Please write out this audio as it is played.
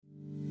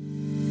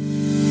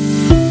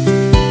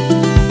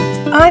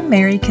I'm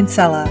Mary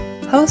Kinsella,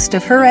 host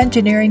of Her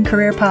Engineering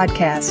Career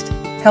Podcast,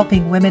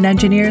 helping women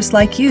engineers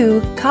like you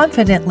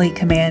confidently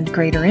command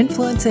greater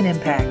influence and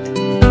impact.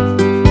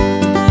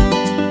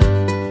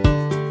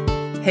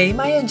 Hey,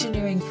 my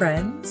engineering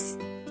friends.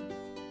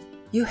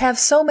 You have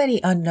so many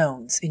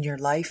unknowns in your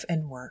life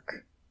and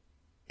work.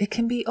 It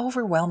can be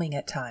overwhelming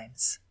at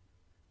times.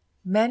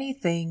 Many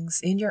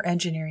things in your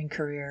engineering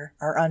career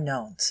are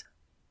unknowns,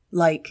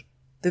 like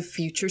the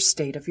future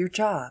state of your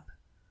job,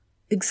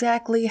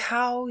 exactly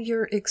how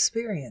your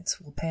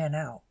experience will pan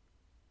out,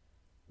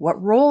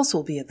 what roles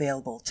will be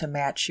available to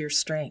match your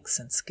strengths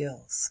and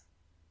skills.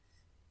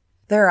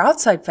 There are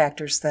outside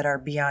factors that are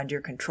beyond your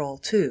control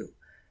too.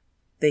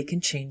 They can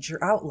change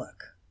your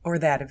outlook or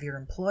that of your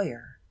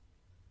employer.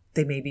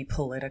 They may be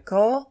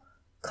political,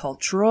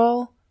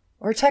 cultural,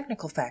 or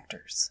technical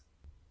factors.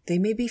 They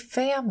may be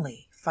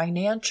family,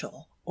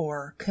 financial,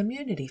 or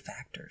community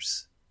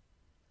factors.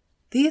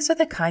 These are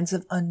the kinds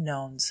of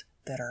unknowns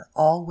that are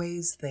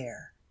always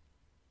there.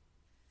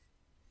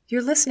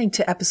 You're listening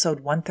to episode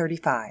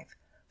 135.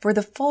 For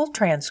the full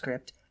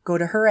transcript, go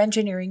to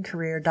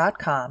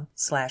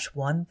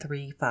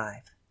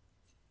herengineeringcareer.com/135.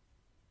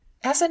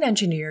 As an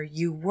engineer,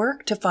 you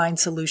work to find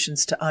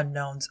solutions to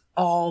unknowns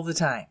all the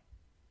time.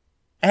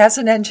 As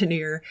an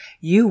engineer,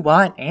 you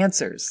want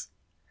answers.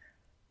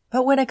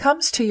 But when it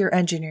comes to your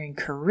engineering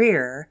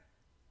career,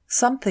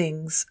 some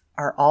things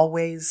are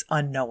always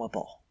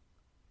unknowable.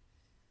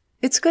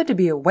 It's good to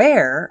be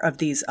aware of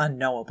these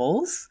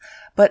unknowables,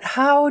 but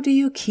how do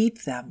you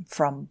keep them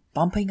from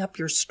bumping up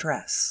your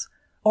stress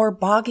or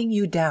bogging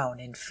you down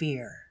in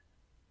fear?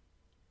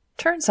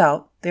 Turns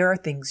out there are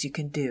things you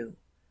can do,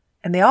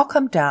 and they all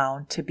come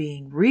down to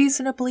being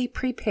reasonably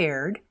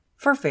prepared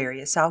for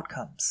various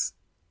outcomes.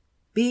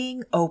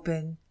 Being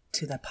open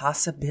to the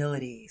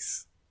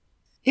possibilities.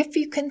 If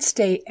you can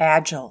stay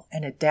agile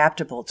and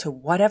adaptable to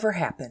whatever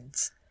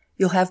happens,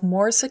 you'll have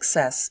more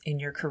success in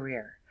your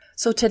career.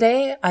 So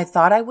today, I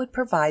thought I would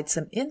provide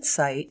some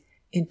insight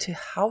into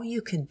how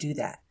you can do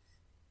that.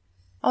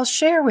 I'll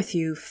share with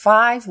you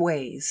 5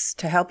 ways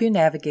to help you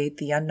navigate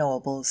the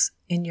unknowables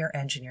in your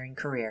engineering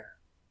career.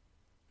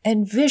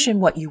 Envision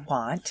what you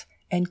want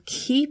and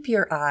keep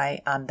your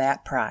eye on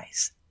that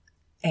prize.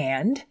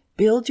 And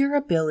build your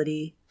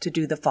ability to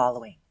do the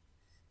following.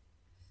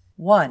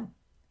 1.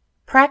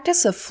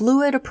 Practice a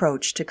fluid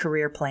approach to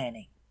career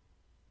planning.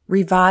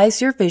 Revise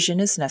your vision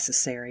as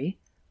necessary,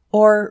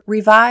 or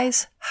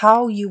revise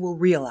how you will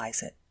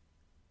realize it.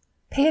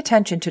 Pay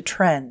attention to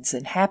trends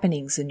and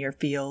happenings in your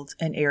field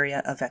and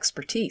area of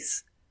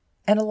expertise,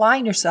 and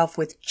align yourself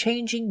with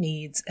changing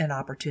needs and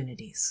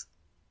opportunities.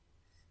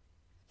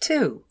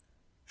 2.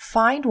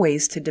 Find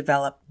ways to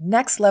develop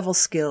next-level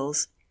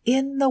skills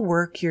in the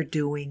work you're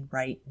doing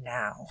right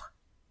now.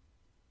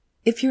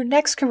 If your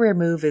next career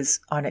move is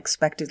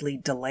unexpectedly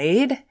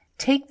delayed,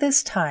 take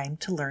this time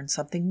to learn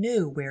something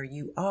new where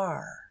you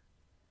are.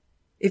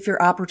 If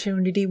your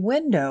opportunity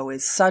window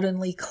is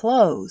suddenly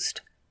closed,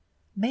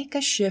 make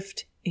a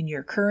shift in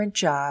your current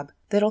job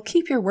that'll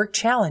keep your work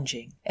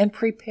challenging and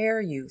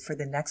prepare you for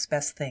the next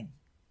best thing.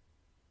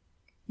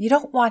 You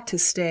don't want to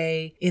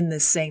stay in the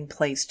same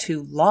place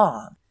too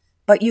long,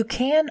 but you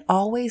can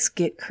always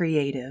get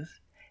creative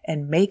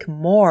and make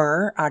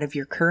more out of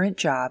your current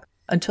job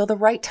until the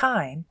right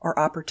time or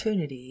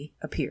opportunity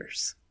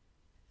appears.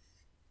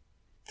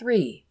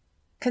 3.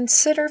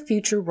 Consider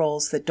future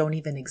roles that don't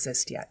even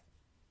exist yet.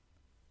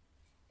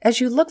 As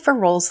you look for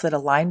roles that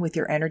align with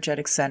your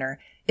energetic center,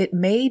 it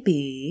may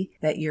be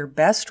that your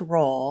best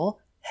role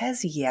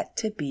has yet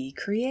to be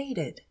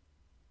created.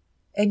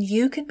 And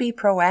you can be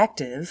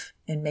proactive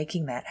in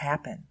making that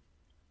happen.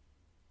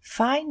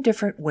 Find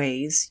different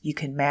ways you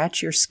can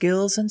match your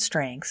skills and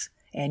strengths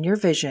and your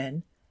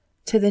vision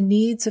to the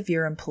needs of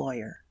your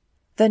employer.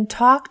 Then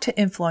talk to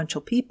influential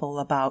people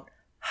about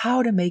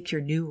how to make your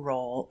new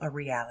role a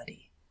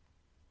reality.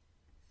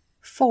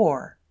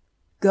 4.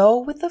 Go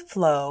with the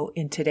flow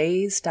in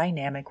today's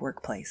dynamic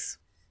workplace.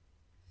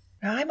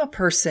 Now, I'm a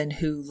person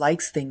who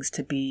likes things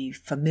to be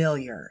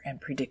familiar and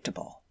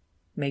predictable.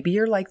 Maybe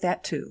you're like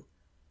that too.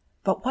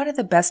 But one of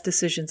the best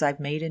decisions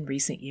I've made in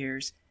recent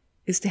years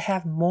is to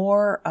have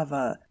more of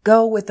a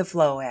go with the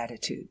flow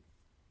attitude.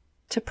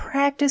 To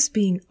practice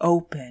being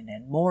open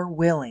and more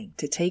willing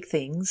to take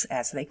things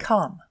as they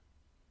come.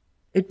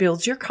 It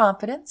builds your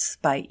confidence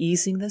by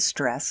easing the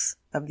stress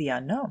of the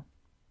unknown.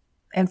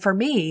 And for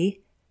me,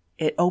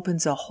 it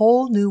opens a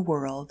whole new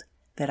world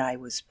that I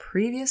was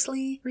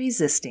previously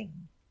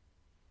resisting.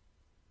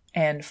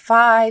 And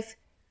 5,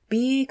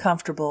 be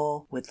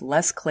comfortable with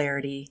less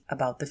clarity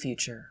about the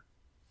future.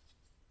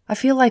 I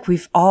feel like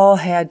we've all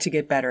had to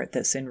get better at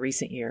this in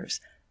recent years,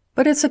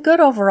 but it's a good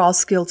overall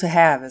skill to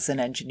have as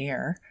an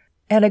engineer,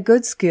 and a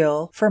good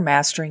skill for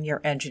mastering your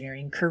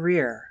engineering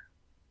career.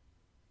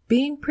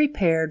 Being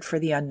prepared for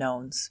the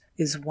unknowns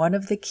is one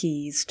of the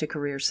keys to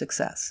career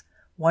success.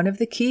 One of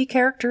the key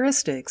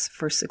characteristics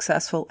for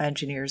successful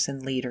engineers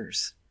and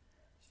leaders.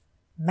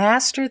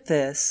 Master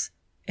this,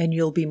 and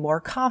you'll be more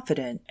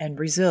confident and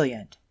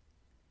resilient,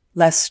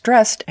 less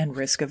stressed and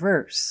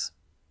risk-averse.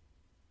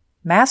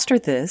 Master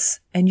this,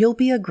 and you'll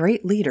be a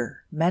great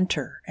leader,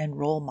 mentor, and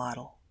role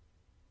model.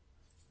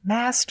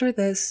 Master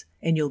this,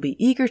 and you'll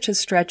be eager to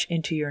stretch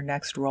into your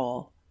next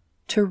role,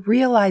 to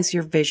realize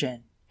your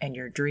vision and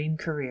your dream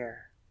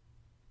career.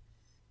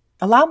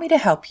 Allow me to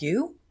help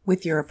you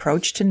with your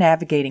approach to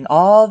navigating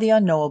all the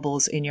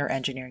unknowables in your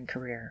engineering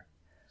career.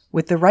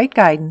 With the right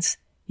guidance,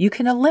 you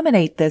can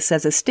eliminate this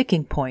as a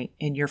sticking point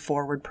in your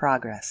forward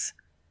progress.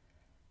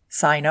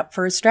 Sign up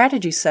for a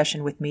strategy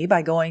session with me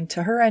by going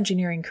to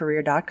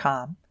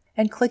herengineeringcareer.com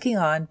and clicking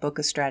on Book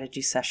a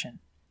Strategy Session,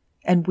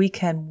 and we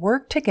can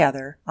work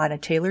together on a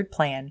tailored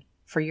plan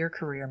for your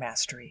career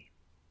mastery.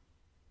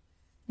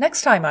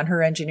 Next time on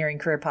Her Engineering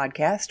Career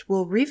Podcast,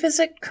 we'll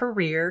revisit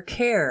career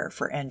care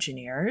for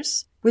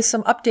engineers with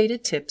some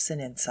updated tips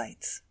and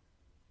insights.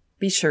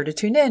 Be sure to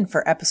tune in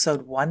for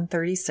episode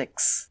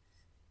 136.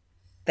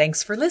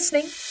 Thanks for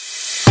listening.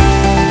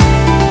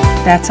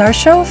 That's our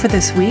show for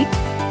this week.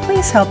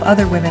 Please help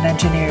other women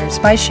engineers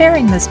by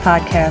sharing this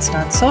podcast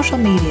on social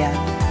media,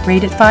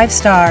 rate it 5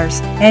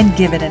 stars, and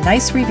give it a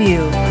nice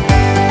review.